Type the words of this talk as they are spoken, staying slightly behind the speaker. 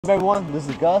Everyone, this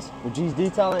is Gus with G's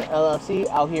Detailing LLC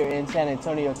out here in San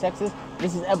Antonio, Texas.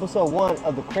 This is episode 1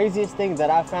 of the craziest thing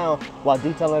that I found while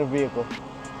detailing a vehicle.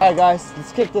 Alright guys,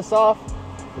 let's kick this off.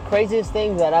 The craziest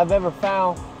thing that I've ever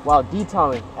found while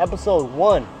detailing, episode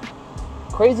 1.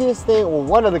 Craziest thing, well,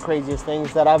 one of the craziest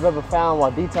things that I've ever found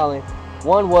while detailing.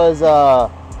 One was I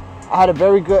have a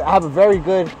very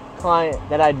good client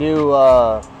that I do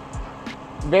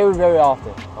very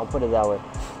often. I'll put it that way.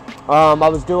 I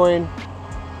was doing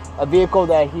a vehicle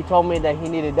that he told me that he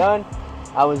needed done.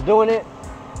 I was doing it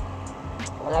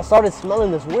and I started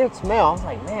smelling this weird smell. I was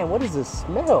like, man, what is this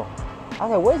smell? I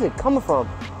was like, where's it coming from?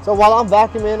 So while I'm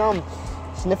vacuuming, I'm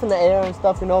sniffing the air and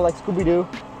stuff, you know, like Scooby-Doo.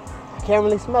 I can't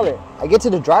really smell it. I get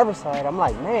to the driver's side, I'm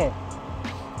like, man,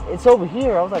 it's over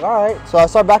here. I was like, all right. So I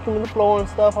start vacuuming the floor and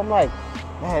stuff. I'm like,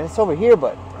 man, it's over here,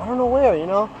 but I don't know where, you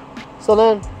know? So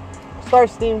then I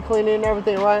start steam cleaning and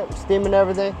everything, right? Steaming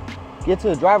everything. Get to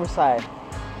the driver's side.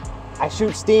 I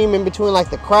shoot steam in between like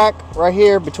the crack right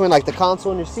here, between like the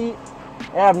console and your seat.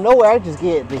 And out of nowhere, I just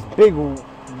get this big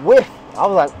whiff. I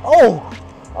was like, oh!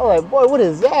 I was like, boy, what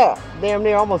is that? Damn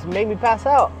near almost made me pass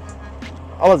out.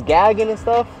 I was gagging and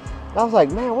stuff. And I was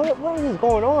like, man, what is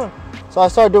going on? So I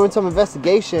started doing some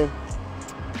investigation.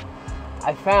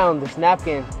 I found this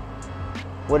napkin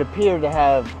would appear to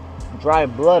have dry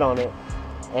blood on it.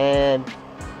 And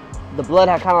the blood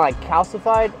had kind of like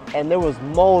calcified and there was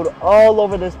mold all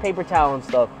over this paper towel and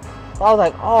stuff. So I was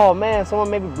like, oh man, someone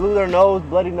maybe blew their nose,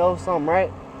 bloody nose, something,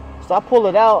 right? So I pulled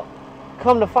it out.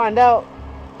 Come to find out,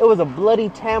 it was a bloody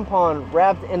tampon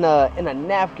wrapped in a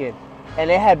napkin. And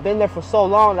it had been there for so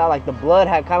long that like the blood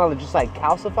had kind of just like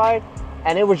calcified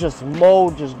and it was just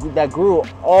mold that grew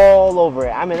all over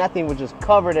it. I mean, that thing was just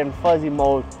covered in fuzzy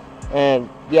mold. And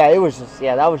yeah, it was just,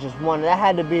 yeah, that was just one. That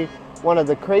had to be one of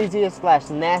the craziest /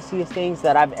 nastiest things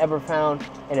that I've ever found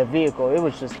in a vehicle. It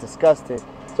was just disgusting.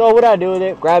 So what I do with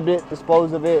it, grabbed it,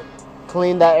 disposed of it,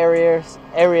 cleaned that area,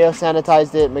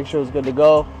 sanitized it, make sure it was good to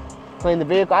go, cleaned the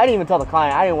vehicle. I didn't even tell the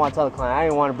client. I didn't want to tell the client. I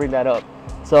didn't want to bring that up.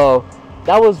 So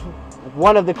that was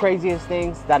one of the craziest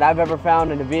things that I've ever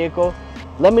found in a vehicle.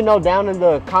 Let me know down in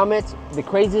the comments the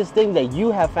craziest thing that you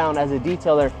have found as a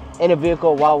detailer in a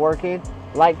vehicle while working.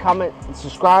 Like, comment, and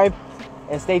subscribe,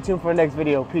 and stay tuned for the next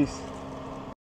video. Peace.